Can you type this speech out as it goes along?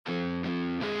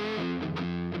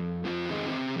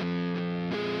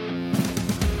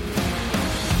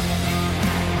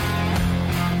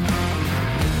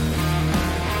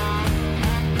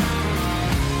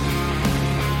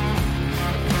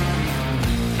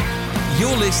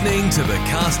You're listening to the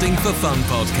Casting for Fun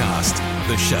podcast,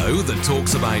 the show that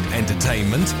talks about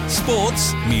entertainment,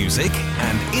 sports, music,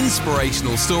 and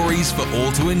inspirational stories for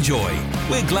all to enjoy.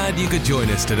 We're glad you could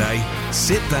join us today.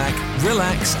 Sit back,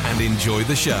 relax, and enjoy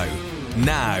the show.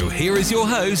 Now, here is your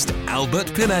host,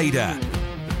 Albert Pineda.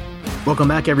 Welcome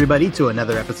back, everybody, to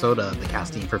another episode of the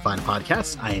Casting for Fun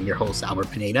podcast. I am your host,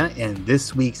 Albert Pineda, and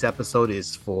this week's episode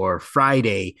is for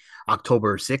Friday,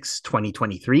 October 6,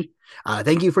 2023.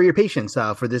 Thank you for your patience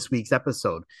for this week's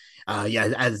episode.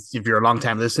 As if you're a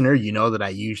longtime listener, you know that I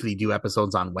usually do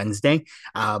episodes on Wednesday,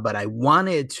 but I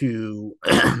wanted to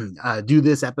do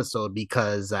this episode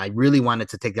because I really wanted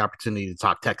to take the opportunity to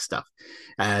talk tech stuff.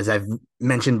 As I've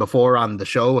mentioned before on the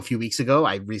show a few weeks ago,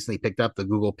 I recently picked up the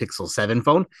Google Pixel 7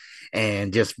 phone,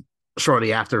 and just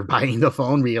shortly after buying the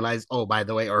phone, realized,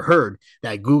 heard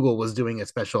that Google was doing a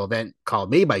special event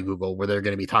called Made by Google, where they're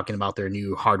going to be talking about their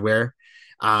new hardware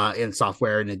and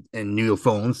software and new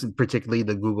phones, particularly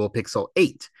the Google Pixel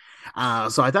 8.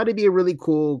 So I thought it'd be a really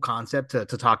cool concept to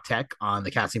talk tech on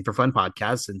the Casting for Fun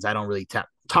podcast, since I don't really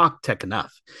talk tech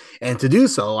enough. And to do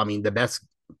so, I mean, the best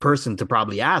person to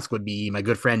probably ask would be my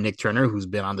good friend Nick Turner, who's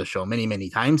been on the show many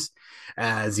times,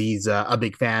 as he's a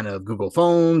big fan of Google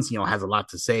phones, has a lot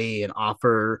to say and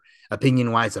offer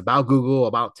opinion wise about Google,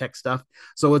 about tech stuff.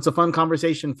 So it's a fun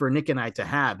conversation for Nick and I to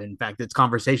have. In fact, it's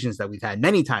conversations that we've had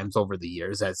many times over the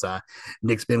years, as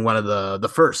Nick's been one of the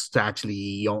first to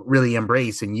actually really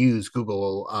embrace and use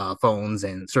Google phones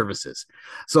and services.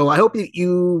 So I hope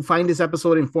you find this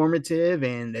episode informative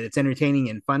and that it's entertaining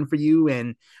and fun for you.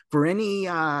 And for any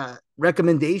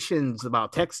recommendations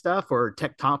about tech stuff or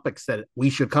tech topics that we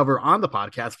should cover on the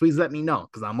podcast, please let me know,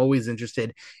 because I'm always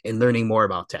interested in learning more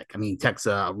about tech. I mean, tech's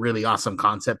a really awesome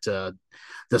concept to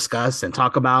discuss and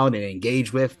talk about and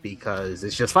engage with, because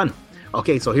it's just fun.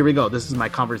 Okay, so here we go. This is my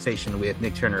conversation with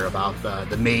Nick Turner about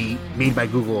the Made by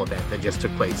Google event that just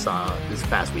took place this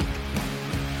past week.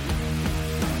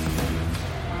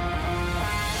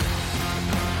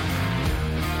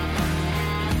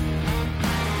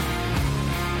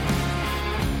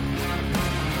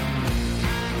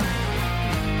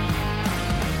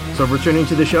 So returning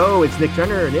to the show, it's Nick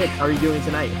Turner. Nick, how are you doing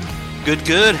tonight?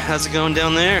 Good. How's it going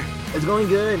down there? It's going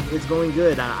good.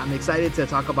 I'm excited to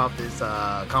talk about this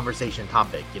conversation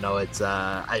topic. It's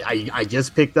I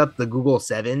just picked up the Google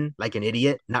 7 like an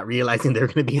idiot, not realizing they're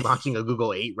going to be launching a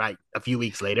Google 8 right a few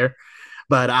weeks later.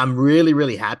 But I'm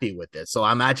really happy with this. So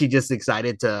I'm actually just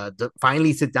excited to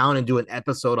finally sit down and do an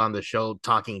episode on the show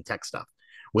talking tech stuff,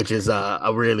 which is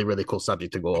a really cool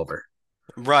subject to go over.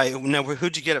 Right. Now,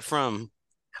 who'd you get it from?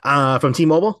 From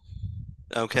T-Mobile.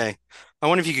 Okay. I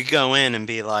wonder if you could go in and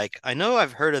be like, I know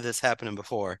I've heard of this happening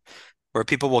before, where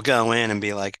people will go in and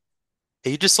be like,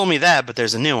 hey, you just sold me that, but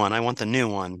there's a new one. I want the new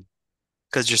one.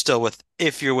 Because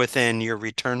if you're within your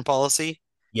return policy.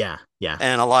 Yeah.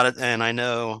 And I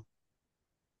know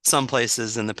some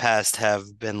places in the past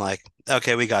have been like,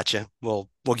 okay, we got you. We'll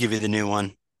give you the new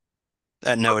one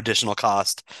at no additional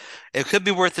cost. It could be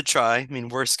worth a try. I mean,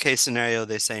 worst case scenario,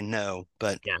 they say no,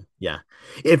 but yeah.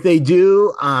 If they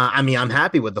do, I'm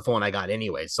happy with the phone I got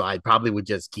anyway, so I probably would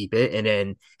just keep it and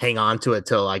then hang on to it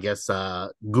till, I guess,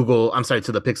 to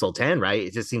the Pixel 10, right?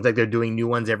 It just seems like they're doing new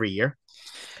ones every year.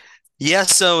 Yeah,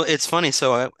 so it's funny.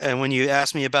 So and when you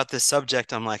asked me about this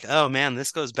subject, I'm like, oh man,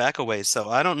 this goes back a ways. So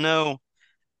I don't know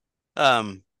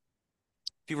if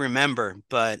you remember,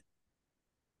 but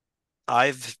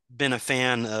I've been a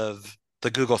fan of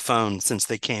the Google phone since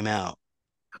they came out.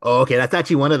 Oh, okay. That's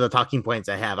actually one of the talking points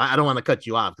I have. I don't want to cut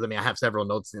you off, because I have several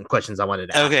notes and questions I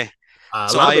wanted to ask. Okay.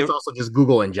 So a lot of it's also just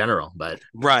Google in general, but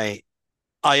right.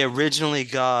 I originally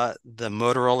got the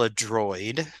Motorola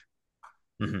Droid.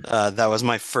 Mm-hmm. That was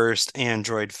my first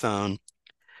Android phone.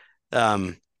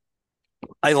 I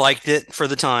liked it for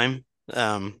the time.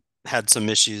 Had some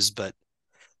issues, but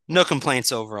no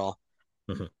complaints overall.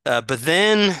 Mm-hmm. But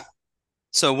then,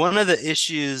 so one of the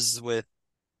issues with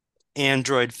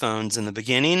Android phones in the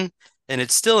beginning, and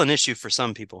it's still an issue for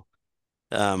some people.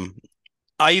 I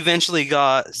eventually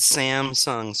got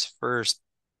Samsung's first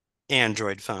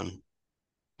Android phone,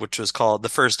 which was called the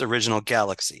first original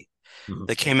Galaxy. Mm-hmm.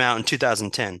 That came out in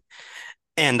 2010,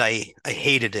 and I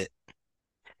hated it.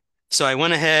 So I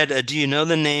went ahead. Do you know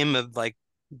the name of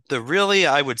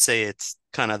I would say it's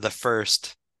kind of the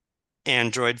first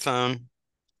Android phone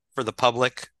for the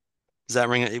public? Does that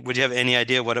ring? Would you have any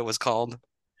idea what it was called?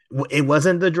 It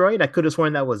wasn't the Droid? I could have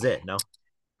sworn that was it. No.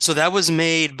 So that was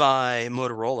made by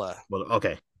Motorola. Well,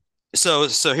 okay. So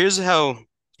here's how,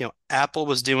 Apple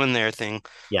was doing their thing.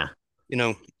 Yeah.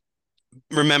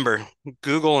 Remember,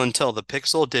 Google until the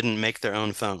Pixel didn't make their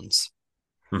own phones.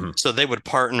 Mm-hmm. So they would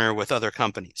partner with other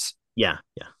companies. Yeah,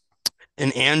 yeah.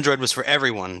 And Android was for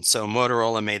everyone. So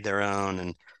Motorola made their own,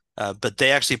 and but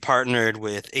they actually partnered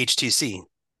with HTC,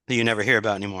 that you never hear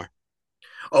about anymore.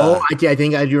 Oh, Uh, I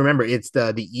think I do remember. It's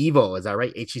the Evo, is that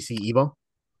right? HTC Evo.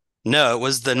 no, it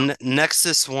was the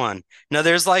Nexus One. Now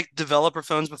there's like developer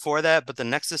phones before that, but the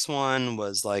Nexus One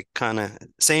was like kind of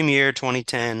same year,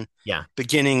 2010, Yeah.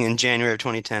 beginning in January of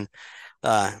 2010.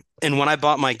 And when I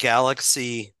bought my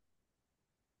Galaxy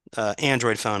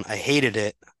Android phone, I hated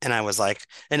it, and I was like,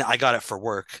 and I got it for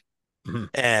work. Mhm.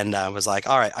 And I was like,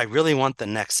 all right, I really want the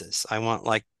Nexus. I want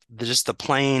like just the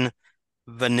plain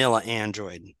vanilla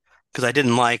Android because I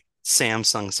didn't like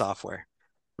Samsung software.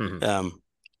 Mhm. Um,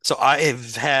 so I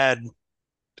have had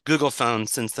Google phone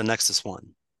since the Nexus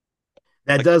One.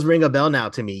 That Like, does ring a bell now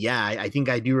to me. Yeah, I think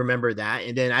I do remember that.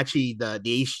 And then actually, the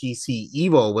HTC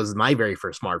Evo was my very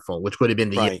first smartphone, which would have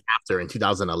been the year right. after in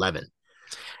 2011.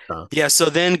 Yeah, so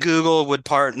then Google would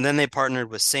and then they partnered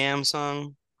with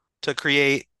Samsung to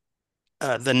create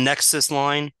the Nexus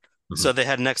line. Mhm. So they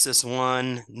had Nexus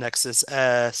One, Nexus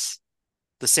S.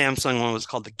 The Samsung one was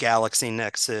called the Galaxy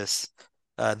Nexus.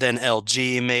 Then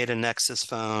LG made a Nexus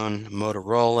phone.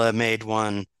 Motorola made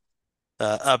one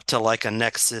up to like a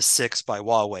Nexus 6 by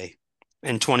Huawei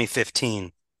in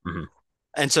 2015. Mhm.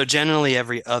 And so generally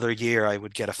every other year I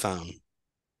would get a phone.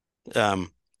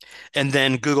 Um, and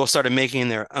then Google started making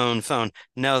their own phone.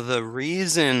 Now, the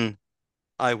reason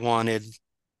I wanted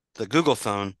the Google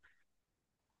phone,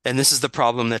 and this is the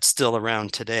problem that's still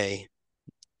around today,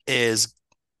 is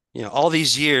all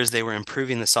these years they were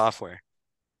improving the software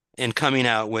and coming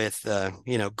out with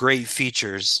great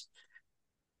features,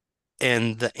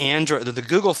 and the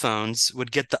Google phones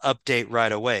would get the update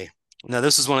right away. Now,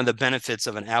 this is one of the benefits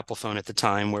of an Apple phone at the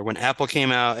time, where when Apple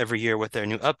came out every year with their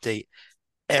new update,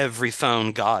 every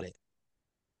phone got it.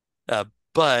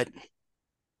 But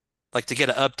like to get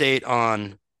an update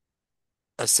on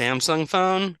a Samsung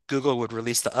phone, Google would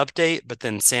release the update, but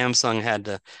then Samsung had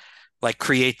to like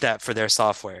create that for their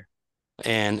software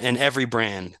and every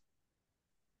brand.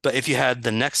 But if you had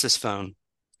the Nexus phone,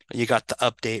 you got the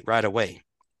update right away.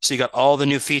 So you got all the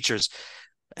new features.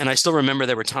 And I still remember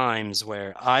there were times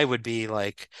where I would be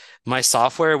like, my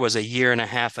software was a year and a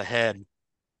half ahead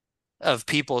of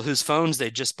people whose phones they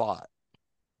just bought,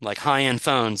 like high-end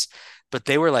phones, but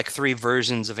they were like three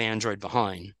versions of Android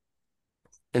behind.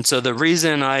 And so the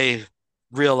reason I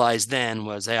realized then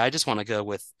was, hey, I just want to go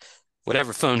with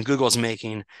whatever phone Google's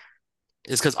making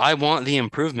is because I want the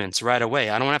improvements right away.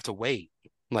 I don't have to wait.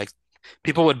 Like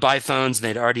people would buy phones and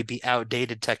they'd already be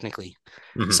outdated technically,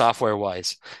 Mhm. software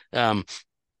wise.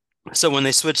 So when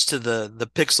they switched to the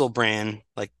Pixel brand,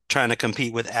 like trying to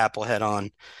compete with Apple head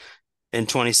on in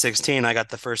 2016, I got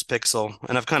the first Pixel,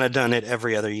 and I've kind of done it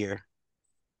every other year.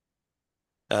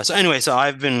 So anyway, so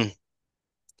I've been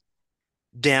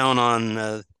down on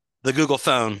the Google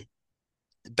phone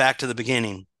back to the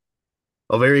beginning.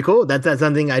 Oh, very cool. That's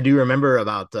something I do remember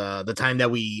about the time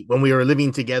that when we were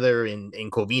living together in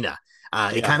Covina.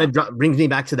 It Yeah, kind of brings me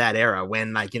back to that era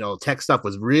when tech stuff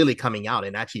was really coming out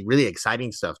and actually really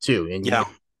exciting stuff too. And yeah,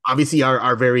 obviously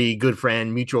our very good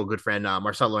friend, mutual good friend,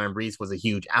 Marcelo Ambriz was a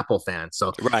huge Apple fan,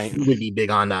 so right. he would be big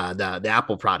on the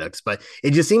Apple products. But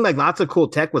it just seemed like lots of cool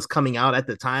tech was coming out at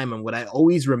the time, and what I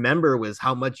always remember was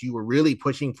how much you were really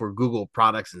pushing for Google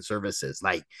products and services.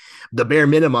 Like the bare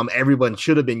minimum, everyone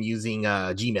should have been using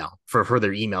Gmail for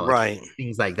their email account, Right.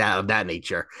 things like that of that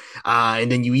nature.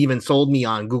 And then you even sold me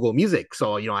on Google Music,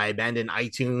 so I abandoned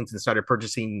iTunes and started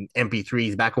purchasing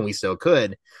MP3s back when we still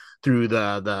could through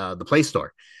the Play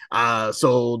Store.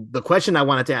 So the question I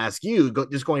wanted to ask you,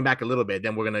 just going back a little bit,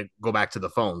 then we're gonna go back to the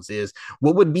phones, is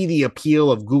what would be the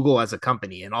appeal of Google as a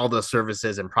company and all the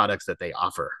services and products that they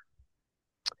offer?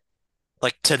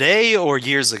 Like today or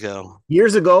years ago?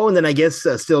 Years ago, and then I guess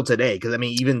still today, because I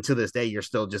mean, even to this day, you're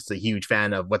still just a huge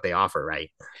fan of what they offer,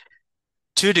 right?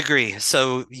 To a degree.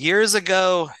 So years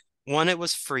ago, one, it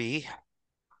was free.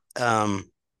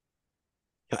 Um,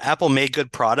 Apple made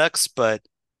good products, but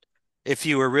if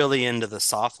you were really into the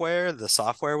software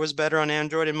was better on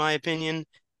Android, in my opinion.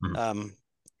 Mhm. Um,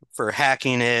 for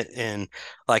hacking it, and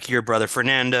like your brother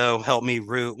Fernando helped me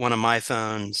root one of my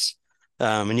phones,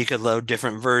 and you could load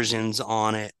different versions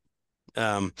on it.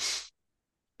 Um,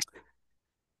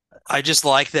 I just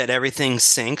like that everything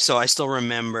syncs. So I still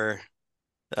remember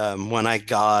when I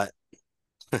got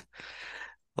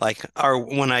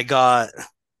when I got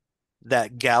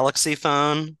that Galaxy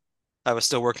phone. I was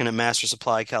still working at Master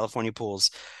Supply California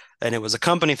Pools, and it was a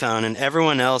company phone, and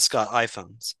everyone else got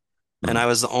iPhones, and Mhm. I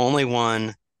was the only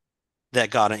one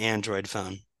that got an Android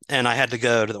phone. And I had to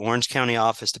go to the Orange County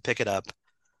office to pick it up.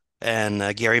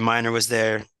 And Gary Miner was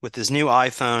there with his new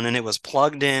iPhone, and it was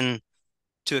plugged in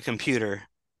to a computer,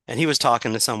 and he was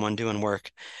talking to someone doing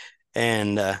work,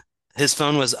 and his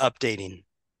phone was updating,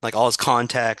 like all his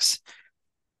contacts.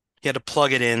 He had to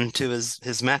plug it into his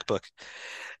MacBook,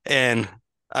 and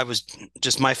I was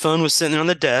just my phone was sitting on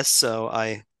the desk, so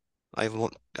I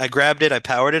I grabbed it, I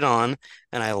powered it on,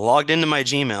 and I logged into my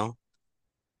Gmail.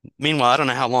 Meanwhile, I don't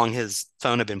know how long his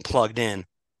phone had been plugged in,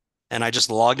 and I just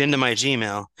logged into my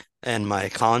Gmail and my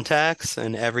contacts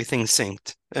and everything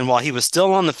synced. And while he was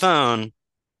still on the phone,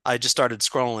 I just started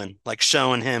scrolling, like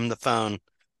showing him the phone,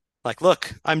 like,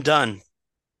 look, I'm done.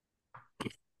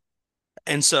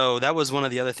 And so that was one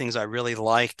of the other things I really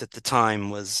liked at the time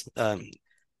was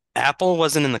Apple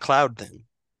wasn't in the cloud then.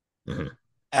 Mhm.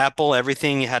 Apple,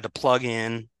 everything you had to plug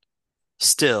in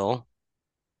still.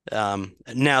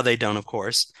 Now they don't, of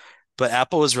course, but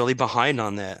Apple was really behind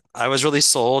on that. I was really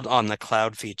sold on the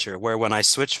cloud feature where when I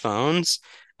switched phones,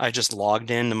 I just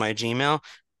logged into my Gmail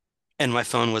and my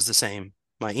phone was the same.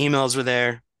 My emails were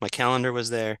there, my calendar was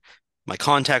there, my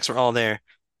contacts were all there.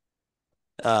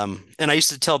 And I used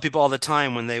to tell people all the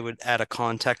time when they would add a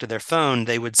contact to their phone,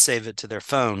 they would save it to their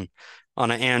phone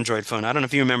on an Android phone. I don't know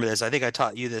if you remember this. I think I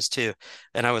taught you this too.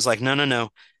 And I was like, no, no, no.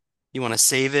 You want to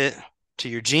save it to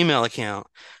your Gmail account.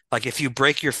 Like if you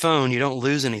break your phone, you don't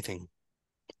lose anything,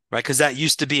 right? Because that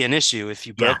used to be an issue. If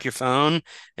you Yeah. broke your phone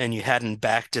and you hadn't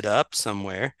backed it up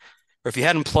somewhere, or if you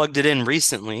hadn't plugged it in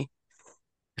recently,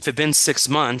 if it'd been 6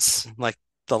 months, like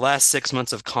the last 6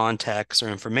 months of contacts or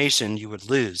information, you would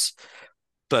lose.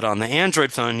 But on the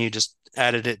Android phone, you just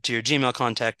added it to your Gmail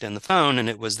contact in the phone, and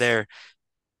it was there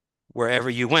wherever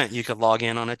you went. You could log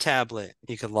in on a tablet,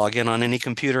 you could log in on any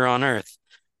computer on earth,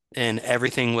 and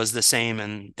everything was the same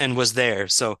and was there.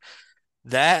 So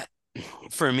that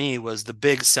for me was the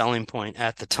big selling point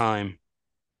at the time.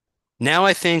 Now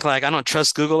I think like I don't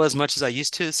trust Google as much as I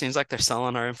used to. It seems like they're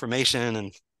selling our information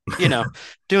and you know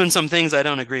doing some things I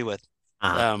don't agree with.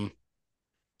 Uh, Um,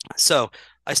 so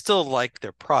I still like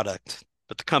their product,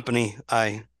 but the company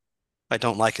I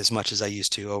don't like as much as I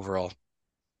used to overall.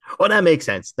 well, that makes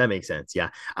sense. That makes sense. Yeah.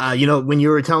 When you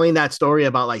were telling that story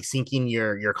about like syncing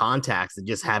your contacts and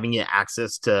just having it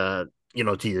access to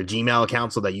to your Gmail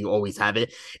account so that you always have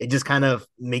it, it just kind of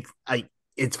makes like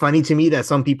it's funny to me that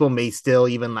some people may still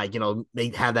even like they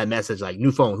have that message like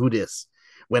new phone, who this?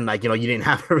 When like you didn't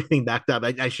have everything backed up.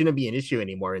 I shouldn't be an issue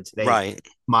anymore in today's Right.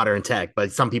 modern tech,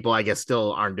 but some people I guess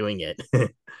still aren't doing it.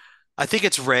 I think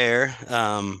it's rare,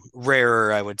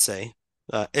 rarer, I would say.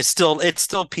 It's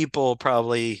still people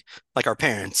probably like our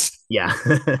parents, Yeah.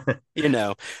 you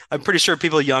know. I'm pretty sure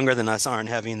people younger than us aren't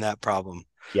having that problem,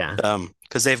 Yeah.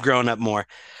 because they've grown up more.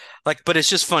 Like, but it's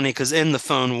just funny because in the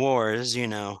phone wars,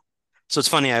 so it's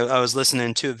funny. I was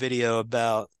listening to a video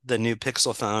about the new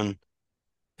Pixel phone,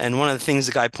 and one of the things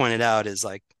the guy pointed out is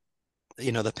like,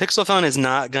 the Pixel phone is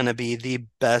not going to be the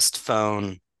best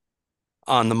phone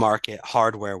on the market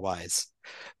hardware wise,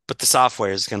 but the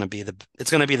software is going to be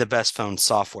the best phone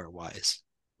software wise.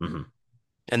 Mhm.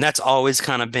 And that's always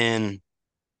kind of been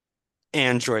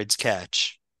Android's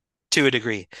catch to a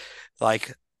degree.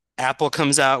 Like Apple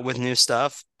comes out with new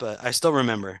stuff, but I still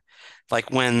remember like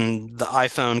when the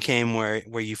iPhone came where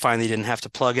you finally didn't have to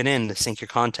plug it in to sync your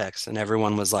contacts and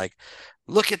everyone was like,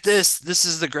 "Look at this. This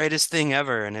is the greatest thing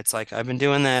ever." And it's like I've been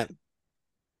doing that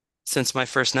since my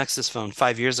first Nexus phone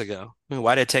 5 years ago. I mean,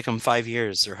 why did it take them 5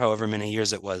 years or however many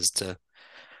years it was to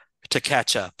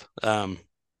catch up?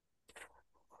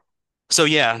 So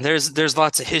yeah, there's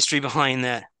lots of history behind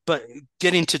that. But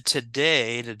getting to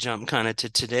today, to jump kind of to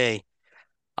today,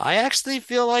 I actually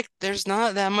feel like there's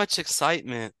not that much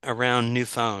excitement around new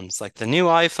phones. Like the new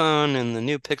iPhone and the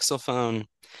new Pixel phone.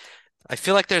 I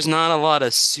feel like there's not a lot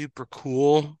of super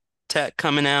cool tech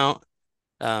coming out.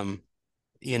 Um,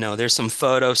 there's some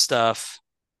photo stuff,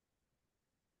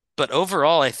 but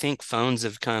overall, I think phones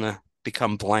have kind of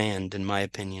become bland, in my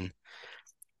opinion,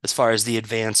 as far as the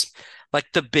advance, like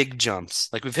the big jumps.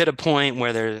 Like we've hit a point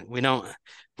where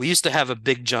we used to have a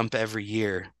big jump every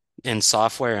year in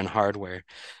software and hardware,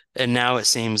 and now it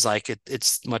seems like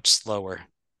it's much slower.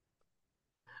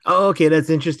 Oh, okay, that's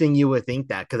interesting. You would think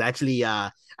that because actually,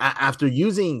 after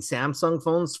using Samsung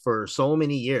phones for so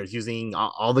many years, using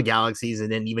all the Galaxies,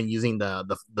 and then even using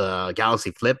the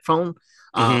Galaxy Flip phone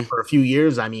Hmm. for a few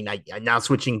years, I mean, I now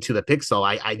switching to the Pixel,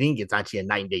 I think it's actually a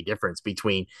night and day difference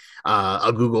between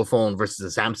a Google phone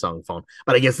versus a Samsung phone.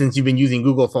 But I guess since you've been using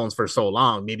Google phones for so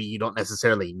long, maybe you don't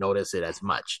necessarily notice it as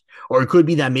much, or it could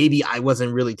be that maybe I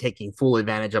wasn't really taking full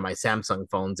advantage of my Samsung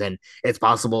phones and it's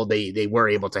possible they were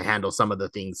able to handle some of the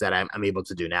things that I'm able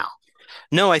to do now.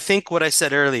 No, I think what I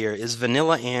said earlier is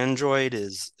vanilla Android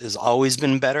is always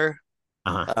been better.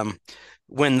 Uh-huh. Um,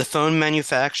 when the phone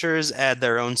manufacturers add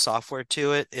their own software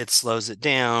to it, it slows it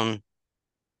down,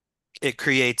 it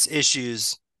creates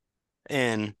issues.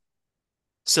 And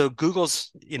so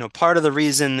Google's, part of the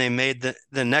reason they made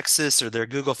the Nexus or their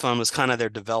Google phone was kind of their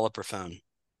developer phone.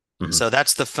 Mhm. So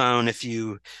that's the phone if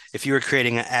you were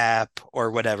creating an app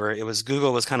or whatever, it was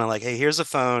Google was kind of like, hey, here's a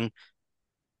phone.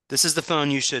 This is the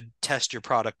phone you should test your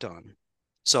product on.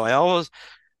 So I always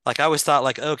thought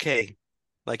like, okay,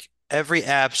 like every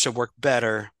app should work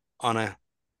better on a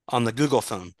on the Google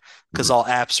phone because Mhm. all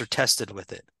apps are tested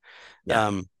with it. Yeah.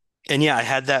 Um, and yeah, I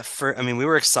had that for, I mean, we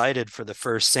were excited for the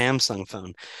first Samsung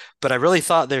phone, but I really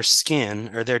thought their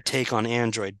skin or their take on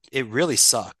Android, it really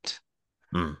sucked.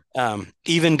 Mm.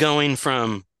 Even going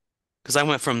from, because I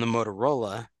went from the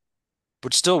Motorola,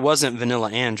 which still wasn't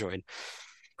vanilla Android,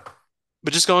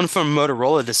 but just going from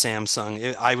Motorola to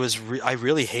Samsung, I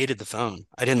really hated the phone.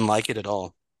 I didn't like it at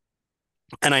all.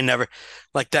 And I never,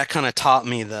 like that kind of taught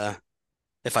me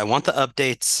if I want the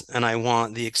updates and I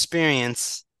want the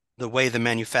experience, the way the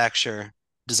manufacturer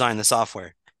designed the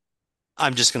software,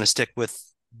 I'm just going to stick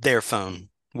with their phone,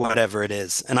 whatever it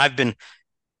is. And I've been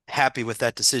happy with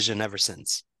that decision ever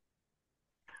since.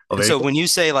 Oh, And very so cool. when you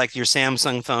say like your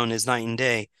Samsung phone is night and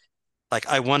day, like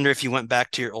I wonder if you went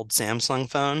back to your old Samsung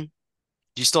phone.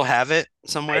 Do you still have it I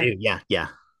somewhere? do. Yeah. Yeah.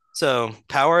 So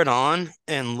power it on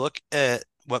and look at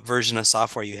what version of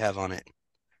software you have on it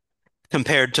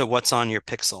compared to what's on your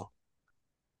Pixel.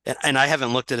 And I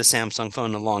haven't looked at a Samsung phone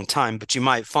in a long time, but you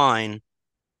might find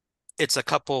it's a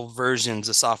couple versions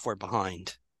of software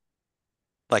behind,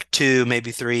 like two,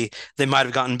 maybe three. They might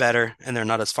have gotten better and they're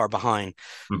not as far behind.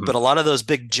 Mhm. But a lot of those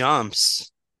big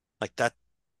jumps, like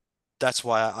that's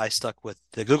why I stuck with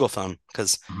the Google phone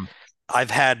because Mhm.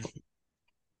 I've had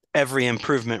every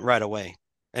improvement right away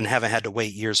and haven't had to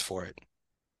wait years for it.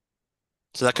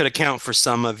 So that could account for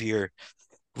some of your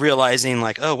realizing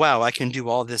like, oh wow, I can do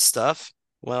all this stuff.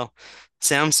 Well,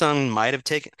 Samsung might have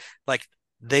taken like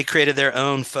they created their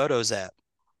own Photos app.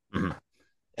 Mhm.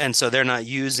 And so they're not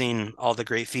using all the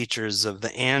great features of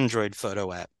the Android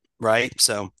photo app, right?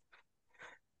 So,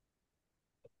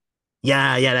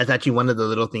 Yeah, yeah, that's actually one of the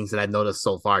little things that I've noticed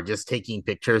so far. Just taking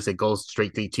pictures, it goes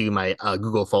straightly to my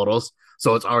Google Photos,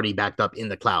 so it's already backed up in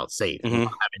the cloud, safe.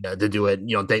 mhm. Having to do it,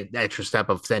 take the extra step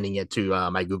of sending it to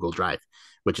my Google Drive,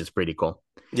 which is pretty cool.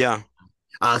 Yeah.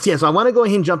 So yeah, so I want to go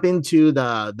ahead and jump into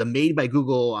the Made by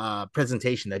Google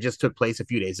presentation that just took place a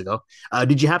few days ago.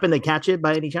 Did you happen to catch it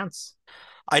by any chance?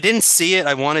 I didn't see it.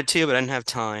 I wanted to, but I didn't have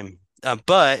time.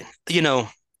 But,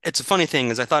 it's a funny thing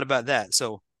is I thought about that.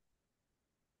 So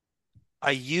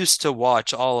I used to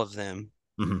watch all of them,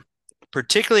 Hmm.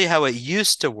 particularly how it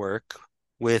used to work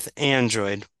with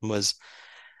Android was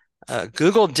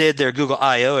Google did their Google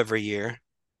I/O every year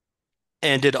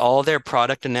and did all their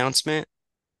product announcement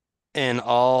and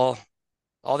all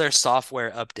their software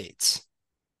updates.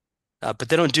 But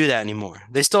they don't do that anymore.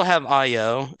 They still have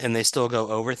I/O and they still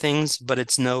go over things, but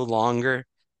it's no longer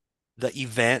the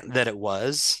event that it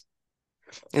was.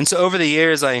 And so over the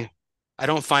years, I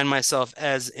don't find myself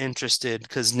as interested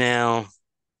because now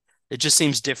it just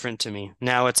seems different to me.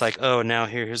 Now it's like, oh, now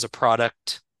here's a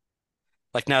product.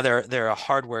 Like now they're a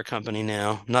hardware company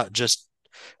now, not just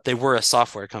they were a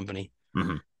software company.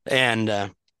 Hmm.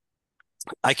 And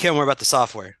I care more about the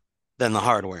software than the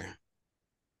hardware.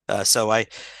 So I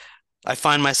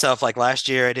find myself like last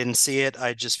year, I didn't see it.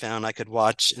 I just found I could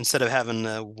watch, instead of having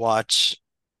to watch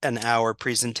an hour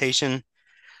presentation,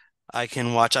 I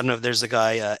can watch. I don't know if there's a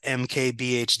guy,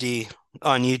 MKBHD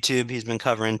on YouTube. He's been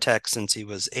covering tech since he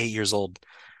was 8 years old.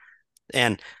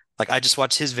 And like I just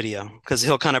watched his video because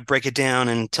he'll kind of break it down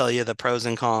and tell you the pros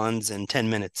and cons in 10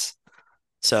 minutes.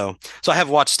 So I have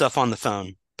watched stuff on the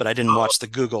phone, but I didn't watch the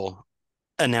Google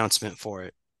announcement for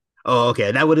it. Oh,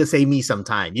 okay. That would have saved me some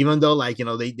time, even though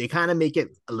they kind of make it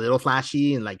a little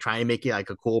flashy and like try and make it like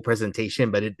a cool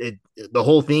presentation, but it the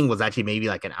whole thing was actually maybe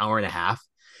like an hour and a half.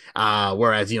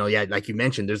 Whereas, yeah, like you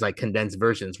mentioned, there's like condensed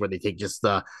versions where they take just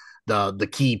the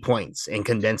key points and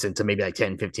condense it to maybe like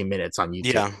 10-15 minutes on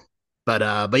YouTube. Yeah.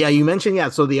 But yeah, you mentioned, yeah,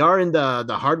 so they are in the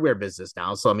hardware business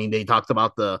now. So I mean, they talked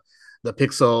about the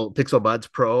Pixel Buds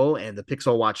Pro and the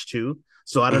Pixel Watch 2.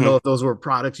 So I don't know Mhm. if those were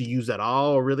products you use at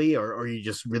all, really, or are you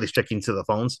just really sticking to the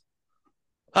phones?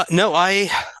 No, I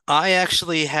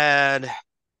actually had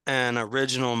an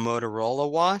original Motorola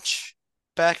watch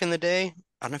back in the day.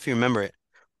 I don't know if you remember it.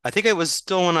 I think it was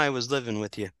still when I was living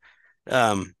with you.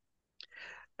 Um,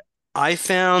 I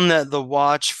found that the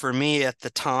watch for me at the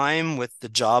time with the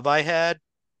job I had,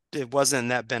 it wasn't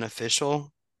that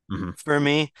beneficial Hmm. for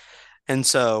me. And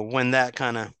so when I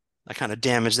kind of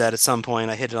damaged that at some point,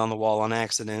 I hit it on the wall on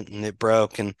accident and it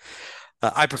broke. And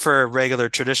I prefer a regular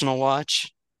traditional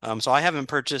watch. So I haven't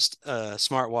purchased a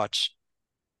smartwatch,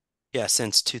 yeah,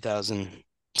 since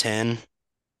 2010.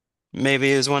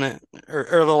 Maybe is when or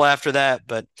a little after that.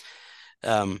 But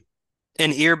um,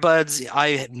 and earbuds, I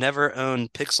have never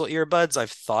owned Pixel earbuds.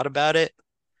 I've thought about it,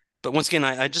 but once again,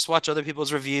 I just watch other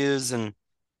people's reviews, and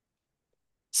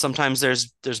sometimes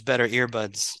there's better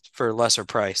earbuds for lesser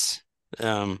price.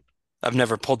 Um, I've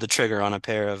never pulled the trigger on a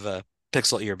pair of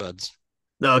Pixel earbuds.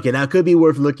 No, okay, that could be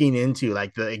worth looking into,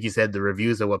 like you said, the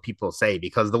reviews of what people say,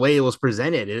 because the way it was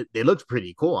presented, it looked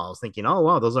pretty cool. I was thinking, oh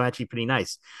wow, those are actually pretty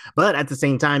nice. But at the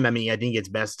same time, I mean, I think it's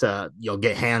best to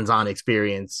get hands-on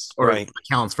experience or Right.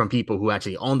 accounts from people who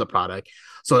actually own the product.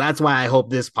 So that's why I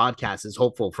hope this podcast is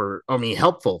helpful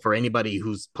for anybody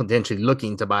who's potentially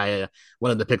looking to buy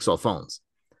one of the Pixel phones.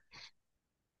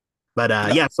 But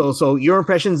Yeah. yeah, so your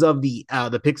impressions of the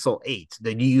Pixel 8.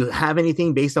 Do you have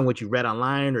anything based on what you read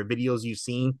online or videos you've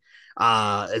seen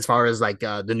as far as like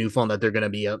the new phone that they're going to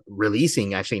be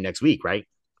releasing actually next week, right?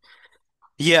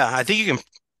 Yeah, I think you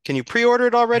can you pre-order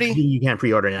it I think already? you can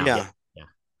pre-order now. Yeah. Yeah.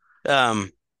 Yeah.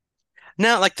 Um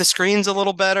Now like the screen's a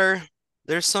little better.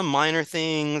 There's some minor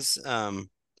things.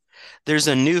 There's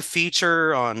a new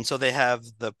feature on, so they have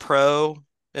the Pro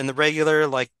and the regular,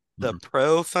 like the Mhm.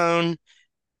 Pro phone.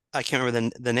 I can't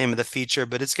remember the name of the feature,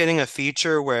 but it's getting a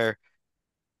feature where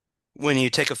when you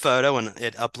take a photo and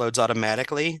it uploads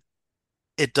automatically,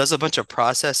 it does a bunch of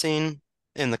processing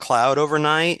in the cloud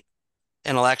overnight,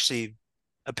 and it'll actually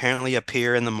apparently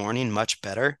appear in the morning much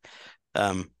better.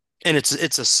 Um, and it's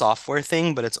a software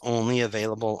thing, but it's only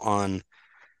available on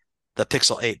the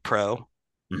Pixel 8 Pro.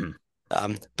 Mhm.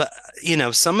 But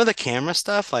some of the camera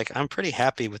stuff, like I'm pretty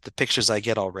happy with the pictures I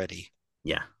get already.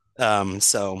 Yeah.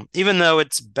 So even though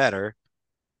it's better,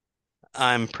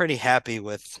 I'm pretty happy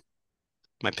with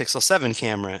my Pixel 7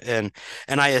 camera, and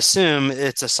I assume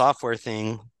it's a software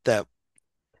thing that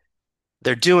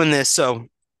they're doing this. So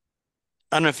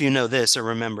I don't know if you know this or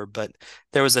remember, but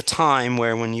there was a time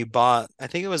where when you bought, I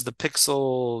think it was the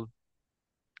Pixel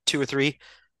 2 or 3,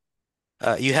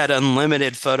 you had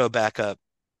unlimited photo backup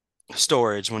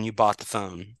storage when you bought the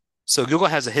phone. So Google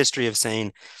has a history of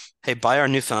saying, "Hey, buy our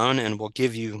new phone and we'll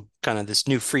give you kind of this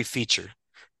new free feature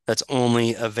that's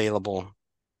only available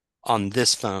on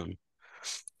this phone."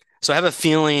 So I have a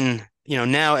feeling,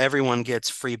 now everyone gets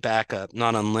free backup,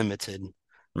 not unlimited,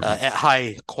 Mhm. at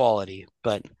high quality.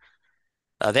 But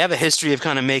they have a history of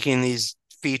kind of making these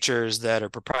features that are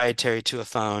proprietary to a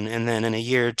phone, and then in a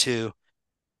year or two,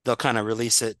 they'll kind of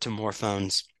release it to more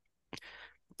phones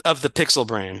of the Pixel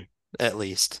brand, at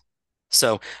least.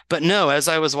 So, but no, as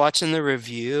I was watching the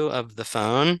review of the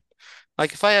phone,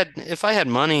 like if I had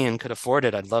money and could afford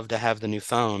it, I'd love to have the new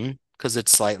phone because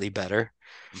it's slightly better.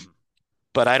 Mhm.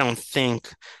 But I don't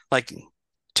think, like,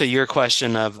 to your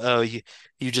question of, oh, you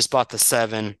just bought the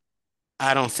 7,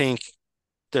 I don't think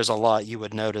there's a lot you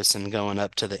would notice in going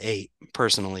up to the 8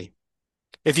 personally.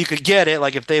 If you could get it,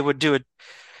 like if they would do it,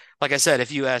 like I said,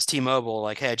 if you asked T-Mobile,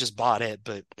 like, hey, I just bought it,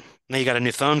 but now you got a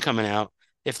new phone coming out,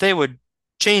 if they would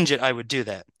change it, I would do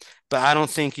that. But I don't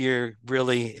think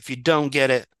if you don't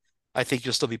get it, I think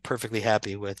you'll still be perfectly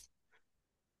happy with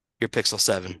your Pixel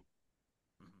 7.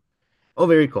 Oh,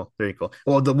 very cool. Very cool.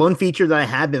 Well, the one feature that I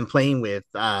have been playing with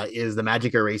is the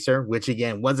Magic Eraser, which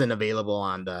again wasn't available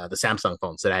on the Samsung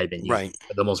phones that I had been using, Right.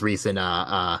 the most recent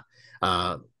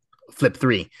Flip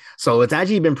 3. So it's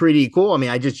actually been pretty cool. I mean,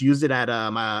 I just used it at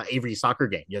my Avery soccer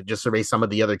game, just to erase some of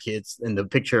the other kids in the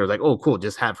picture. I was like, oh, cool,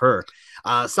 just have her.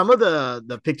 Some of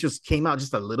the pictures came out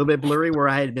just a little bit blurry where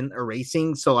I had been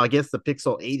erasing. So I guess the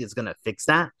Pixel 8 is gonna fix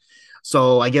that.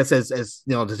 So I guess as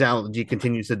the technology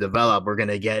continues to develop, we're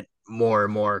gonna get more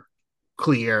and more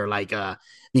clear, like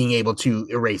being able to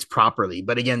erase properly.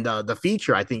 But again, the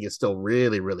feature I think is still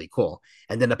really, really cool.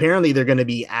 And then apparently they're gonna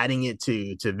be adding it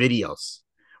to videos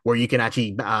where you can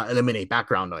actually eliminate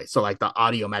background noise. So like the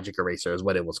audio magic eraser is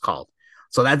what it was called.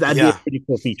 So that'd be a Yeah. pretty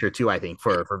cool feature too, I think,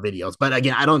 for videos. But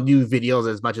again, I don't do videos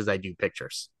as much as I do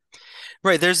pictures.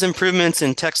 Right. There's improvements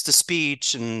in text to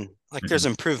speech, and like there's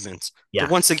Mhm. improvements. But Yeah.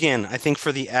 once again, I think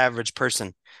for the average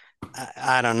person,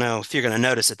 I don't know if you're going to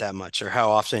notice it that much or how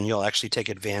often you'll actually take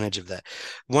advantage of that.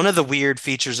 One of the weird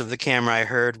features of the camera I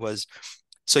heard was,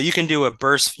 so you can do a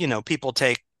burst, people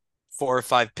take 4 or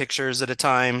 5 pictures at a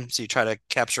time. So you try to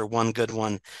capture one good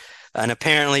one. And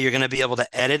apparently you're going to be able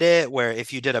to edit it where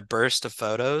if you did a burst of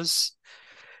photos,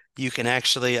 you can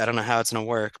actually, I don't know how it's going to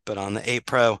work, but on the 8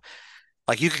 Pro,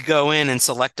 like you could go in and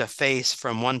select a face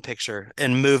from one picture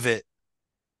and move it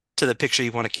to the picture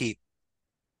you want to keep,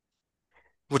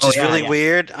 which Oh is yeah, really yeah.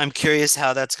 weird. I'm curious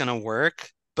how that's going to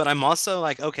work. But I'm also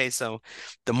like, okay, so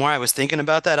the more I was thinking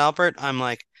about that, Albert, I'm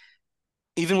like,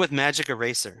 even with Magic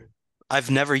Eraser,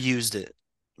 I've never used it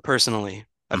personally.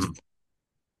 I've Mhm.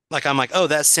 like I'm like, oh,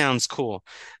 that sounds cool.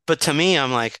 But to me,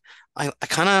 I'm like, I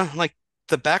kind of like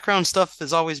the background stuff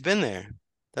has always been there.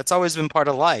 That's always been part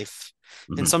of life.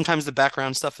 And Mhm. sometimes the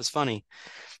background stuff is funny.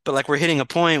 But like we're hitting a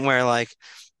point where like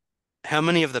how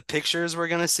many of the pictures we're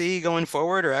gonna see going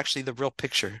forward are actually the real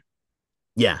picture.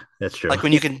 Yeah, that's true. Like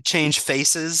when you can change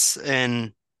faces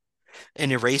and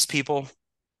erase people.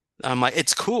 I'm like,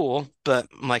 it's cool, but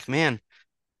I'm like, man,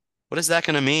 what is that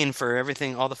gonna mean for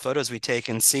everything, all the photos we take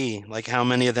and see? Like how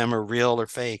many of them are real or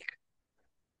fake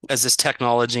as this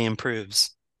technology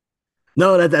improves?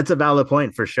 No, that's a valid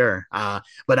point for sure.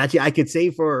 But actually, I could say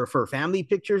for family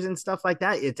pictures and stuff like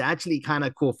that, it's actually kind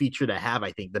of cool feature to have.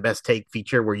 I think the best take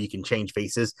feature where you can change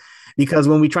faces, because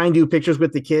when we try and do pictures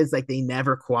with the kids, like they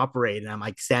never cooperate, and I'm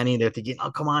like standing there thinking,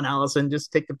 "Oh, come on, Allison,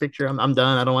 just take the picture. I'm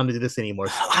done. I don't want to do this anymore."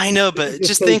 So I know, we can but just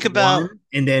just take think one about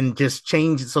and then just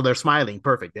change so they're smiling.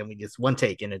 Perfect. Then we just one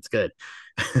take and it's good.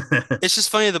 it's just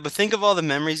funny though, but think of all the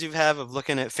memories you have of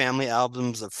looking at family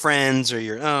albums of friends or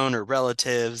your own or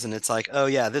relatives, and it's like, oh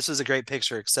yeah, this was a great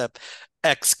picture, except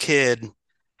X kid,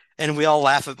 and we all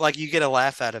laugh at like you get a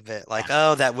laugh out of it, like,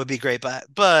 oh, that would be great,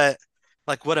 but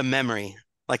like what a memory.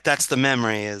 Like that's the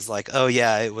memory is like, oh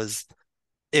yeah, it was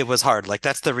hard. Like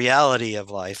that's the reality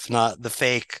of life, not the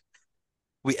fake.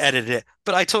 We edited it.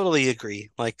 But I totally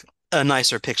agree. Like a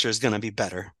nicer picture is gonna be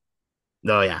better.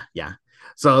 No, yeah, yeah.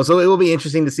 So it will be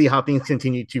interesting to see how things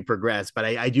continue to progress. But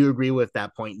I do agree with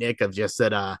that point, Nick, of just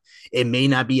that it may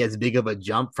not be as big of a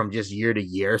jump from just year to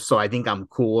year. So I think I'm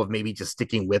cool of maybe just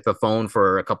sticking with the phone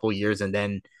for a couple years and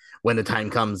then when the time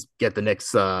comes, get the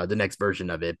next version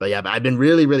of it. But yeah, but I've been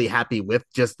really, really happy with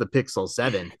just the Pixel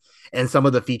 7 and some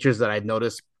of the features that I've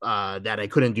noticed that I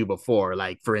couldn't do before.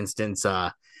 Like for instance,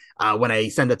 when I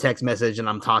send a text message and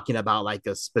I'm talking about like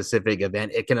a specific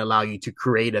event, it can allow you to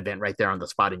create an event right there on the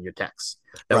spot in your text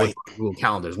that would Right. Google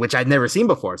Calendars, which I'd never seen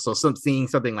before. So seeing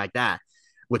something like that,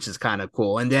 which is kind of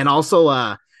cool. And then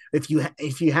also, if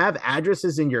you have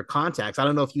addresses in your contacts, I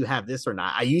don't know if you have this or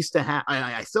not. I used to have,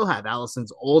 I still have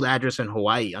Allison's old address in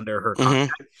Hawaii under her Hmm.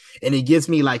 contact, and it gives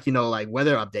me like like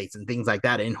weather updates and things like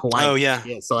that in Hawaii. Oh yeah.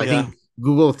 Yeah, so I Yeah. think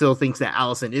Google still thinks that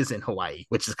Allison is in Hawaii,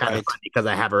 which is kind of Right. funny because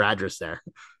I have her address there.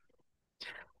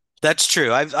 That's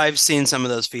true. I've seen some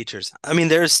of those features. I mean,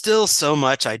 there's still so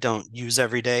much I don't use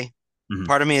every day. Mhm.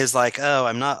 Part of me is like, oh,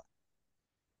 I'm not,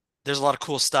 there's a lot of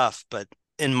cool stuff, but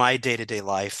in my day-to-day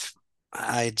life,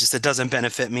 it doesn't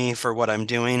benefit me for what I'm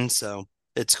doing. So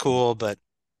it's cool, but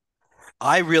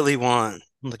I really want,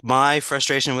 like, my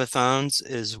frustration with phones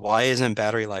is why isn't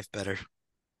battery life better?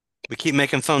 We keep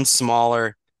making phones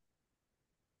smaller.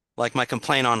 Like, my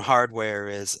complaint on hardware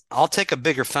is I'll take a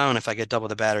bigger phone if I get double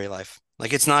the battery life.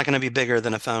 Like, it's not going to be bigger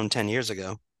than a phone 10 years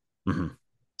ago. Mhm.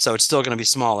 So it's still going to be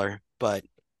smaller, but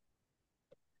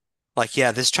like,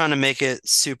 yeah, this trying to make it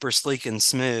super sleek and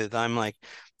smooth. I'm like,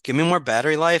 give me more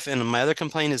battery life. And my other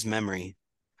complaint is memory.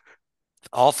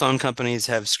 All phone companies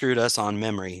have screwed us on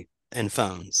memory in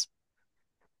phones.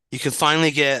 You can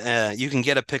get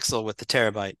a Pixel with the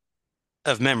terabyte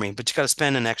of memory, but you got to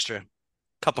spend an extra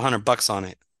couple $100 on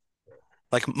it,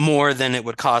 like more than it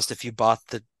would cost if you bought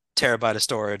the terabyte of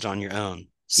storage on your own.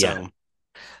 Yeah.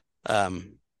 So,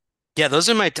 um, yeah,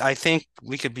 I think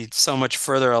we could be so much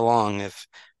further along if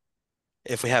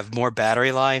we have more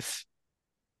battery life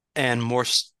and more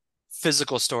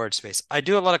physical storage space. I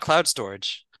do a lot of cloud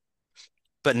storage,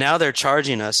 but now they're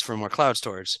charging us for more cloud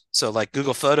storage. So like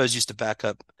Google Photos used to back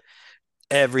up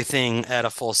everything at a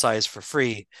full size for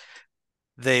free.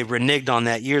 They reneged on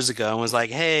that years ago and was like,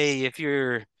 "Hey, if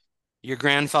you're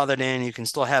grandfathered in, you can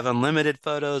still have unlimited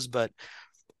photos, but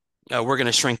we're going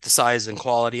to shrink the size and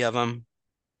quality of them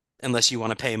unless you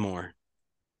want to pay more."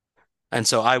 And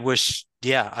so I wish,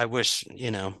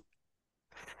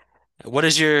 what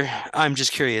is your, I'm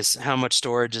just curious, how much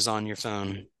storage is on your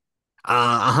phone?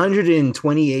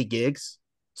 128 gigs.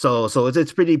 So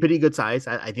it's pretty good size.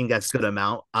 I think that's good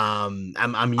amount.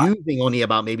 I'm using only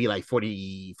about maybe like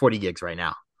 40 gigs right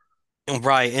now.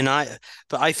 Right.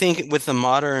 But I think with the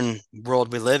modern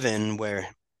world we live in, where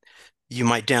you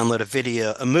might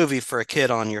download a movie for a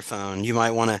kid on your phone, you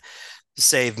might want to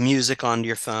save music onto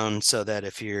your phone so that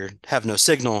if you have no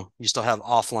signal, you still have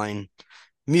offline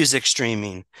music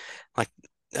streaming. Like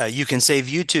you can save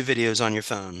YouTube videos on your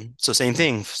phone. So same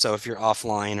thing. So if you're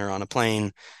offline or on a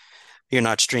plane, you're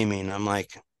not streaming. I'm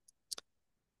like,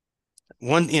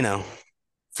 one,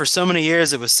 for so many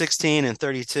years it was 16 and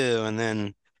 32, and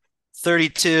then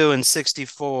 32 and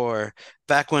 64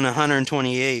 back when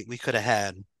 128 we could have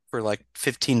had for like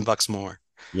 $15 more.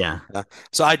 Yeah.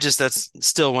 So that's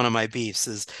still one of my beefs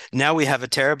is now we have a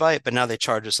terabyte, but now they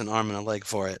charge us an arm and a leg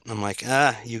for it. I'm like,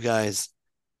 you guys.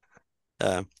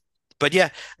 Uh, but yeah,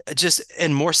 just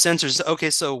and more sensors. Okay,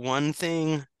 so one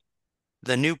thing,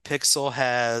 the new Pixel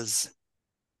has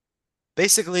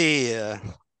basically a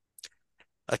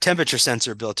temperature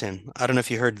sensor built in. I don't know if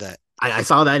you heard that. I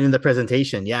saw that in the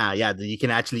presentation. Yeah, yeah. You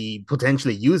can actually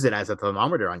potentially use it as a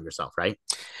thermometer on yourself, right?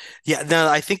 Yeah, no,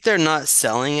 I think they're not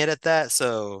selling it at that.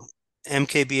 So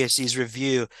MKBHD's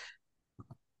review,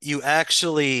 you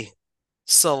actually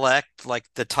select like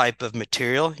the type of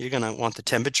material you're gonna want the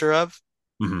temperature of.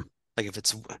 Mm-hmm. Like if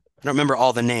it's, I don't remember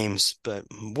all the names, but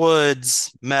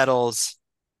woods, metals.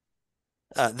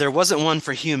 There wasn't one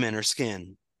for human or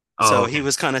skin. Oh, So he okay.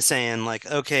 was kind of saying like,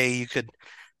 okay, you could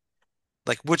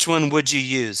like which one would you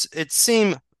use? It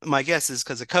seemed my guess is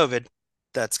because of COVID,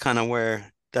 that's kind of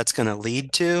where that's going to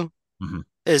lead to Mm-hmm.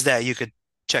 is that you could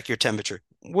check your temperature,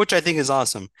 which I think is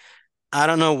awesome. I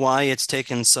don't know why it's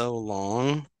taken so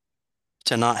long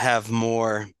to not have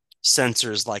more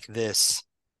sensors like this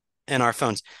in our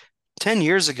phones. 10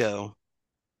 years ago,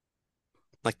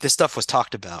 like this stuff was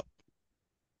talked about.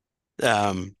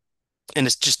 Um, and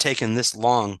it's just taken this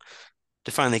long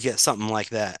to finally get something like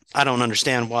that. I don't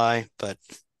understand why, but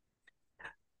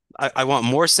I want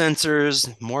more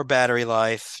sensors, more battery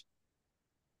life,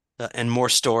 and more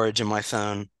storage in my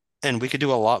phone, and we could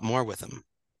do a lot more with them.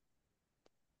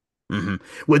 Mm-hmm.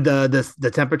 Would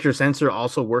the temperature sensor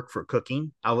also work for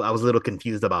cooking? I was a little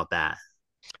confused about that.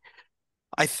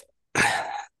 I th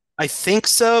I think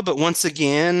so, but once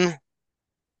again,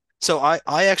 so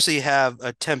I actually have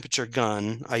a temperature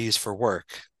gun I use for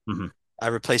work. Mm-hmm. I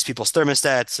replace people's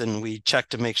thermostats and we check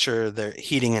to make sure their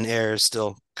heating and air is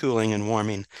still cooling and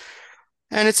warming.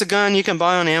 And it's a gun you can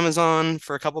buy on Amazon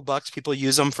for a couple bucks. People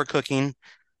use them for cooking.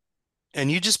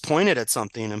 And you just point it at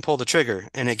something and pull the trigger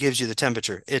and it gives you the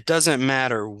temperature. It doesn't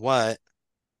matter what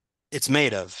it's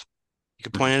made of. You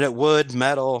can point it at wood,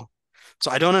 metal. So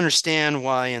I don't understand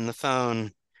why in the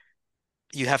phone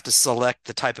you have to select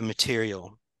the type of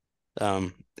material.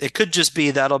 It could just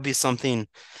be that'll be something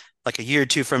like a year or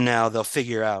two from now they'll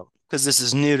figure out because this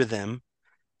is new to them.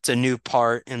 It's a new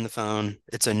part in the phone.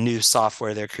 It's a new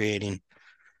software they're creating.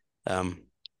 Um,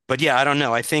 but yeah, I don't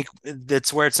know. I think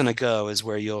that's where it's going to go is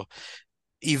where you'll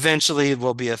eventually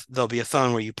there'll be a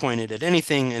phone where you point it at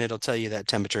anything and it'll tell you that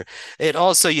temperature. It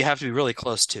also you have to be really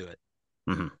close to it,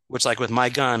 Mm-hmm. which like with my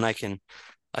gun, I could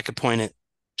point it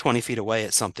 20 feet away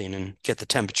at something and get the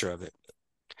temperature of it.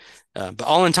 But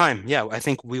all in time, yeah, I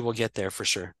think we will get there for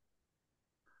sure.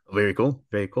 Very cool.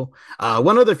 Very cool.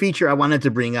 One other feature I wanted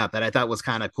to bring up that I thought was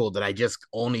kind of cool that I just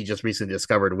recently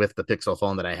discovered with the Pixel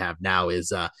phone that I have now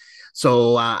is I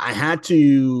had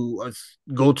to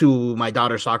go to my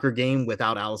daughter's soccer game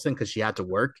without Allison because she had to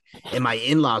work, and my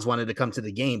in-laws wanted to come to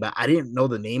the game, but I didn't know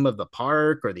the name of the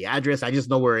park or the address. I just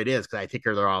know where it is because I take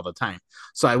her there all the time.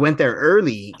 So I went there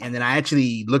early, and then I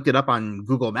actually looked it up on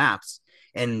Google Maps,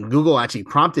 and Google actually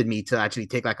prompted me to actually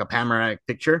take like a panoramic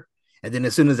picture. And then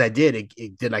as soon as I did,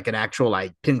 it did like an actual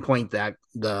like pinpoint that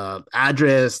the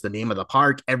address, the name of the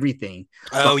park, everything.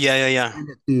 So Oh yeah, yeah, I yeah. sent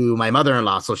it to my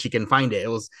mother-in-law so she can find it. It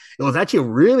was actually a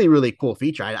really, really cool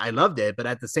feature. I loved it. But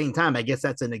at the same time, I guess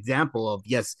that's an example of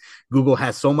yes, Google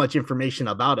has so much information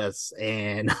about us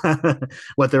and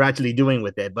what they're actually doing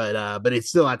with it. But it's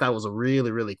still I thought it was a really,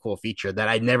 really cool feature that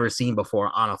I'd never seen before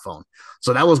on a phone.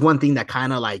 So that was one thing that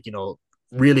kind of like,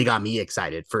 really got me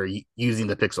excited for using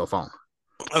the Pixel phone.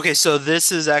 Okay, so this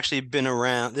has actually been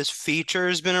around. This feature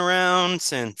has been around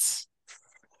since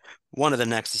one of the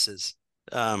Nexuses,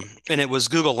 and it was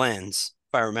Google Lens,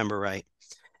 if I remember right.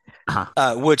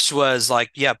 Uh-huh. Which was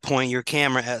like, yeah, point your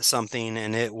camera at something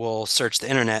and it will search the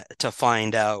internet to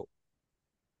find out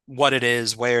what it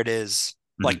is, where it is,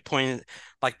 Mm-hmm. like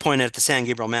point it at the San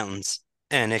Gabriel Mountains,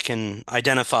 and it can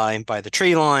identify by the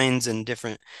tree lines and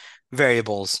different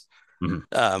variables,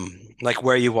 Mm-hmm. like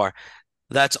where you are.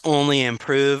 That's only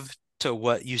improved to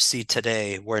what you see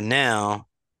today, where now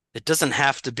it doesn't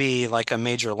have to be like a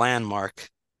major landmark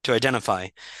to identify.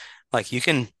 Like you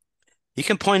can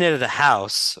point it at a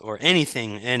house or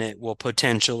anything and it will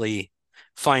potentially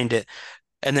find it.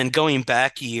 And then going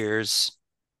back years,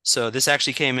 so this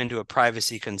actually came into a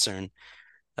privacy concern.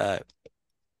 Uh,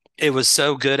 it was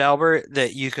so good, Albert,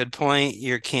 that you could point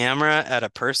your camera at a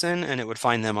person and it would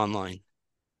find them online.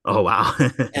 Oh wow.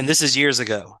 And this is years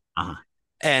ago. Uh-huh.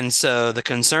 And so the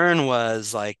concern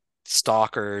was like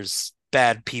stalkers,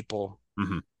 bad people.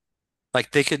 Mm-hmm.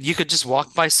 Like you could just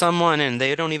walk by someone and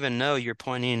they don't even know you're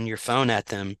pointing your phone at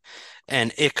them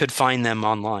and it could find them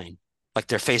online, like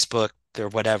their Facebook or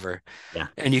whatever, Yeah.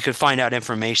 and you can find out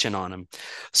information on them.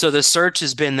 So the search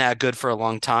has been that good for a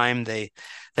long time. They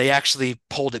actually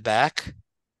pulled it back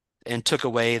and took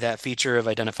away that feature of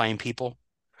identifying people.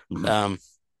 Mhm. Um,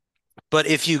 but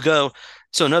if you go,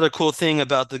 so another cool thing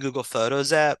about the Google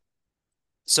Photos app,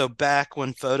 so back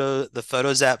when the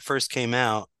Photos app first came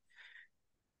out,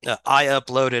 I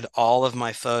uploaded all of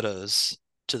my photos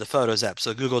to the Photos app.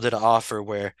 So Google did an offer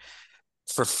where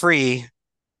for free,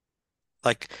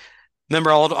 like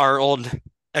remember all our old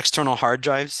external hard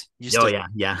drives? You used Oh to yeah,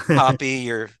 yeah. copy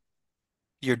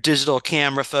your digital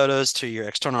camera photos to your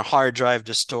external hard drive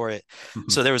to store it.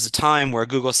 Mhm. So there was a time where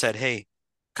Google said, hey,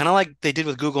 kind of like they did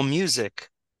with Google Music,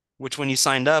 which when you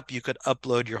signed up, you could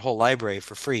upload your whole library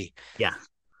for free. Yeah.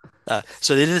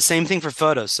 So they did the same thing for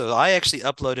photos. So I actually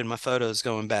uploaded my photos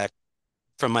going back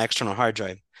from my external hard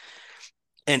drive.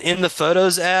 And in the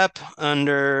Photos app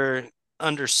under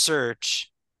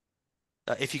search,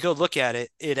 if you go look at it,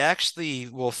 it actually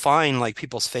will find like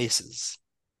people's faces.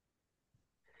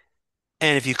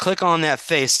 And if you click on that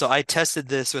face, so I tested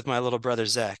this with my little brother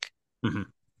Zach. Mhm.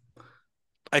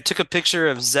 I took a picture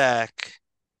of Zach,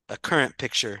 a current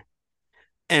picture,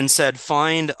 and said,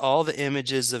 find all the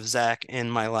images of Zach in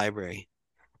my library.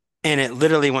 And it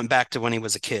literally went back to when he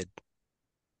was a kid,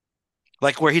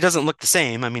 like where he doesn't look the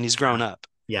same. I mean, he's grown up,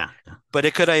 Yeah. but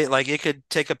it could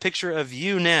take a picture of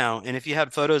you now. And if you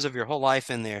had photos of your whole life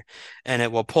in there, and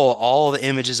it will pull all the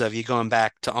images of you going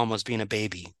back to almost being a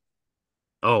baby.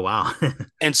 Oh wow.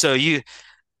 And so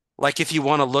like if you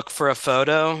want to look for a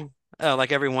photo,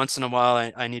 like every once in a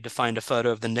while, I need to find a photo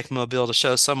of the Nick Mobile to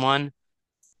show someone.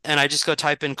 And I just go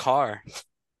type in car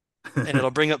and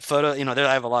it'll bring up photo. There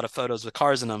I have a lot of photos with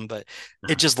cars in them, but it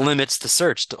Uh-huh. just limits the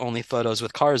search to only photos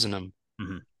with cars in them.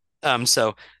 Mhm.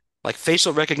 So like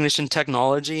facial recognition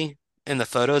technology in the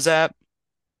Photos app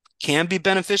can be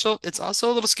beneficial. It's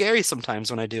also a little scary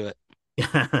sometimes when I do it.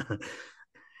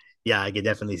 Yeah, I could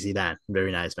definitely see that.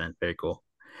 Very nice, man. Very cool.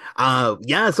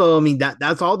 Yeah, so I mean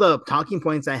that's all the talking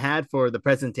points I had for the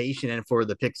presentation and for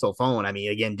the Pixel phone. I mean,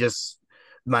 again, just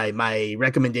my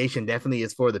recommendation definitely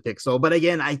is for the Pixel. But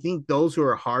again, I think those who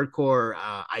are hardcore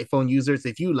iPhone users,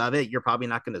 if you love it, you're probably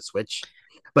not going to switch.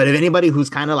 But if anybody who's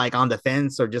kind of like on the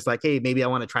fence or just like, hey, maybe I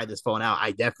want to try this phone out,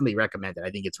 I definitely recommend it. I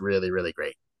think it's really, really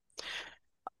great.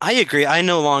 I agree.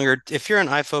 If you're an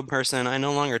iPhone person, I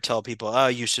no longer tell people, oh,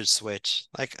 you should switch.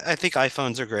 Like, I think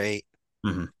iPhones are great.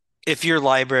 Mhm. If your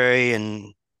library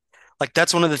and like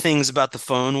that's one of the things about the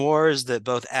phone wars that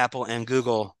both Apple and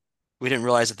Google, we didn't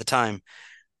realize at the time,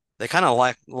 they kind of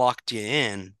locked you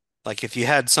in. Like if you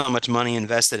had so much money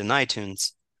invested in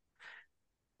iTunes,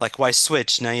 like why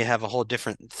switch? Now you have a whole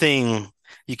different thing.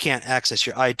 You can't access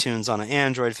your iTunes on an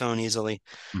Android phone easily.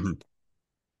 Mhm.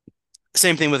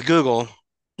 Same thing with Google.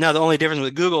 Now the only difference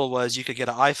with Google was you could get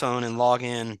an iPhone and log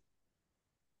in.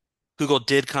 Google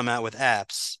did come out with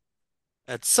apps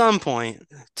at some point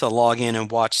to log in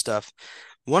and watch stuff.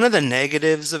 One of the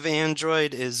negatives of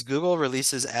Android is Google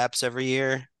releases apps every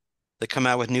year. They come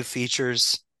out with new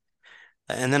features,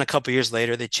 and then a couple years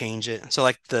later they change it. So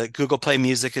like the Google Play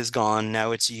Music is gone,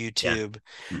 now it's Yeah. YouTube.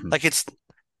 Mhm. Like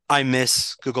I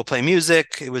miss Google Play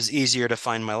Music. It was easier to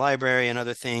find my library and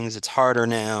other things. It's harder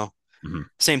now. Mhm.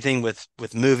 Same thing with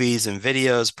movies and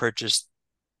videos purchased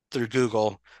through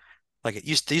Google. Like they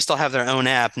used to have their own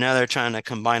app. Now they're trying to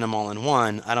combine them all in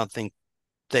one. I don't think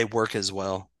they work as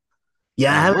well.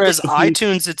 Yeah, I haven't been Whereas a huge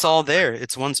iTunes, it's all there.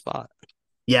 It's one spot.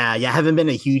 Yeah, I haven't been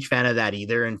a huge fan of that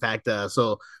either. In fact,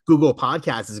 so Google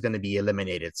Podcasts is going to be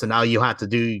eliminated. So now you have to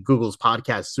do Google's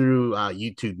podcast through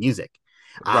YouTube Music.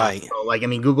 Right. I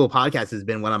mean, Google Podcasts has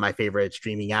been one of my favorite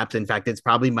streaming apps. In fact, it's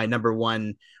probably my number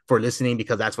one for listening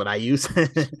because that's what I use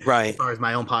as Right. far as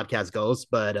my own podcast goes.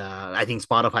 But I think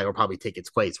Spotify will probably take its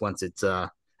place once it's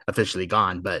officially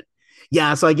gone. But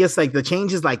yeah, so I guess like the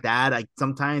changes like that, like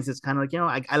sometimes it's kind of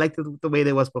like, I like the way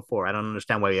it was before. I don't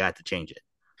understand why you had to change it.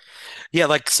 Yeah,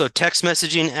 like so text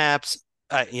messaging apps,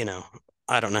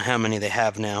 I don't know how many they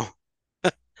have now.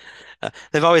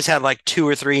 They've always had like two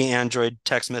or three Android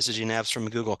text messaging apps from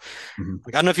Google. Mhm.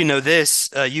 Like, I don't know if you know this,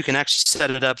 you can actually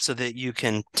set it up so that you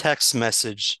can text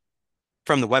message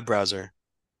from the web browser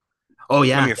Oh from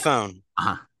yeah. your phone.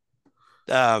 Uh-huh.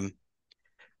 Um,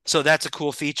 so that's a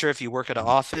cool feature if you work at an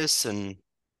office, and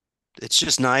it's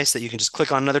just nice that you can just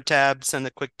click on another tab, send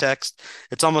a quick text.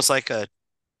 It's almost like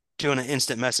doing an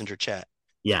instant messenger chat.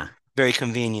 Yeah. Very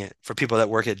convenient for people that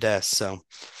work at desks. So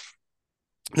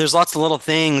there's lots of little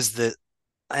things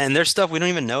and there's stuff we don't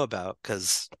even know about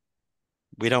because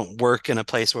we don't work in a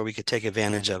place where we could take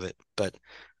advantage of it. But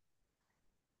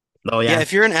Oh yeah, yeah.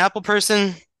 if you're an Apple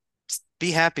person,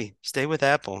 be happy. Stay with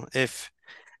Apple. If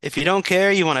If you don't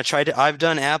care, you want to try to, I've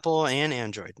done Apple and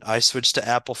Android. I switched to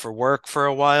Apple for work for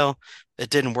a while. It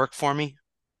didn't work for me.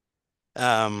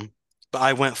 But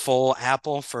I went full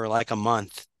Apple for like a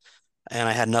month and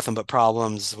I had nothing but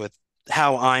problems with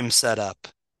how I'm set up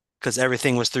because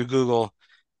everything was through Google.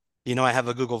 I have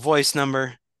a Google Voice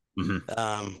number,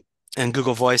 Mhm. and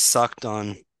Google Voice sucked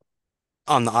on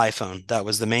the iPhone. That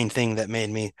was the main thing that made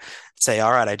me say,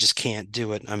 "All right, I just can't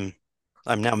do it. I'm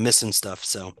now missing stuff."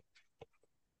 So,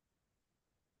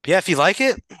 yeah, if you like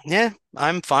it, yeah,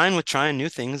 I'm fine with trying new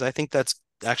things. I think that's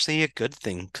actually a good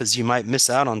thing because you might miss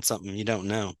out on something you don't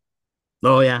know.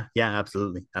 Oh yeah, yeah,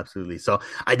 absolutely, absolutely. So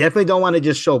I definitely don't want to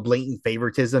just show blatant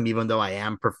favoritism, even though I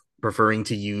am preferring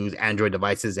to use Android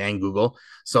devices and Google.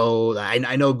 So I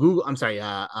know Google. I'm sorry,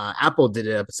 Apple did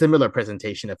a similar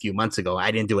presentation a few months ago.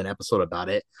 I didn't do an episode about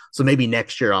it, so maybe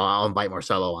next year I'll invite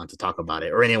Marcelo on to talk about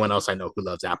it, or anyone else I know who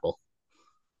loves Apple.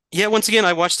 Yeah, once again,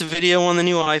 I watched a video on the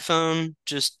new iPhone.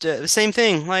 Just the same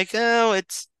thing. Like, oh,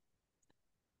 it's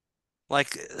like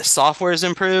the software is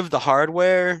improved, the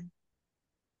hardware.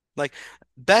 Like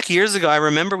back years ago, I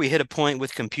remember we hit a point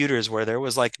with computers where there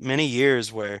was like many years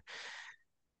where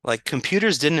like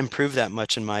computers didn't improve that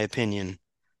much, in my opinion.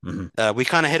 Mm-hmm. We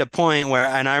kind of hit a point where,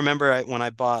 and I remember when I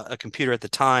bought a computer at the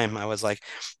time, I was like,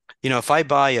 if I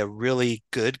buy a really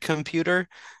good computer,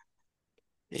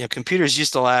 computers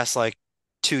used to last like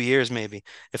 2 years maybe.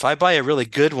 If I buy a really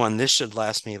good one, this should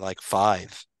last me like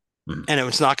five, Mm-hmm. and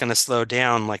it's not going to slow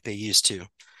down like they used to.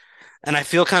 And I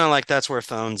feel kind of like that's where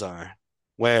phones are,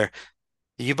 where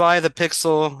you buy the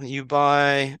Pixel, you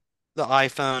buy the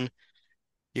iPhone,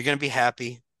 you're going to be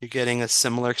happy. You're getting a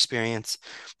similar experience.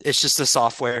 It's just the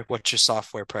software. What's your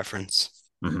software preference?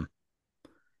 Mm-hmm.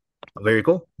 Very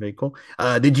cool. Very cool.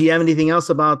 Did you have anything else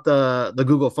about the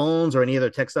Google phones or any other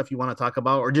tech stuff you want to talk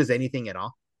about, or just anything at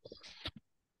all?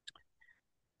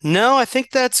 No, I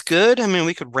think that's good. I mean,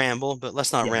 we could ramble, but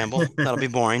let's not Yeah. ramble. That'll be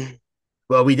boring.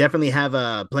 Well, we definitely have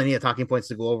plenty of talking points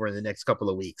to go over in the next couple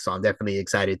of weeks, so I'm definitely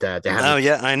excited to have Oh you.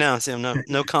 yeah, I know. So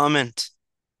no comment.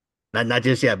 Not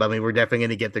just yet, but I mean, we're definitely going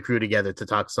to get the crew together to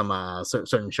talk some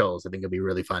certain shows. I think it'll be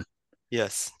really fun.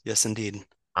 Yes, yes, indeed.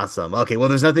 Awesome. Okay, well,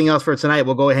 there's nothing else for tonight.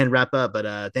 We'll go ahead and wrap up.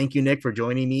 But thank you, Nick, for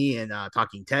joining me and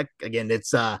talking tech. Again,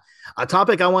 it's a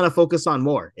topic I want to focus on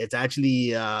more. It's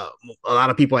actually a lot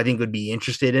of people I think would be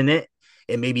interested in it.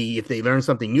 And maybe if they learn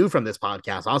something new from this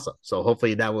podcast, awesome. So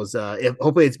hopefully that was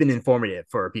hopefully it's been informative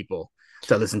for people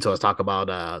to listen to us talk about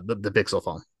the Pixel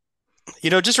phone.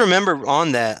 Just remember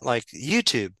on that, like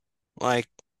YouTube, like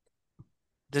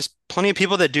there's plenty of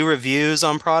people that do reviews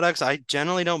on products. I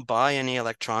generally don't buy any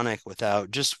electronic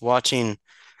without just watching.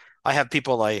 I have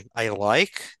people I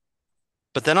like,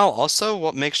 but then I'll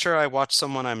also make sure I watch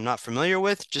someone I'm not familiar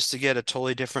with just to get a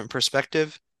totally different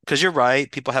perspective. Because you're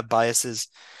right, people have biases.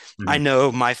 I Mhm.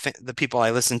 know the people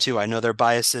I listen to, I know their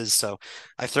biases, so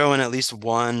I throw in at least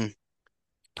one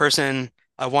person.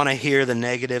 I want to hear the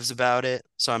negatives about it,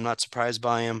 so I'm not surprised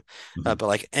by them. Mhm. But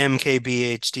like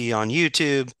MKBHD on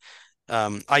YouTube,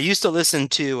 I used to listen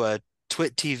to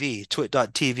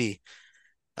twit.tv.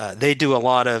 They do a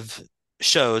lot of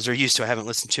shows, or used to. I haven't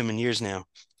listened to them in years now.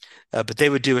 But they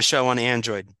would do a show on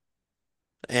Android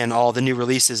and all the new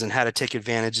releases and how to take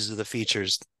advantages of the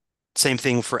features. Same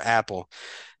thing for Apple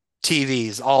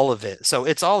TVs, all of it. So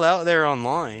it's all out there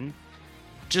online.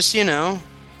 Just,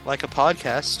 like a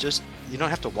podcast, just you don't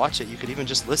have to watch it. You could even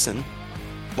just listen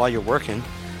while you're working.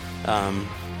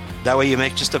 That way you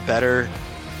make just a better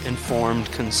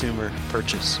informed consumer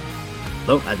purchase.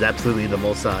 So that's absolutely the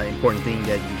most important thing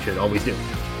that you should always do.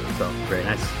 So very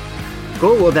nice.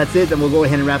 Cool. Well, that's it. Then we'll go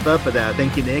ahead and wrap up. But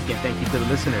thank you, Nick, and thank you to the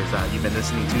listeners. You've been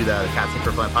listening to the Casting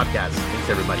for Fun podcast. Thanks,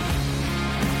 everybody.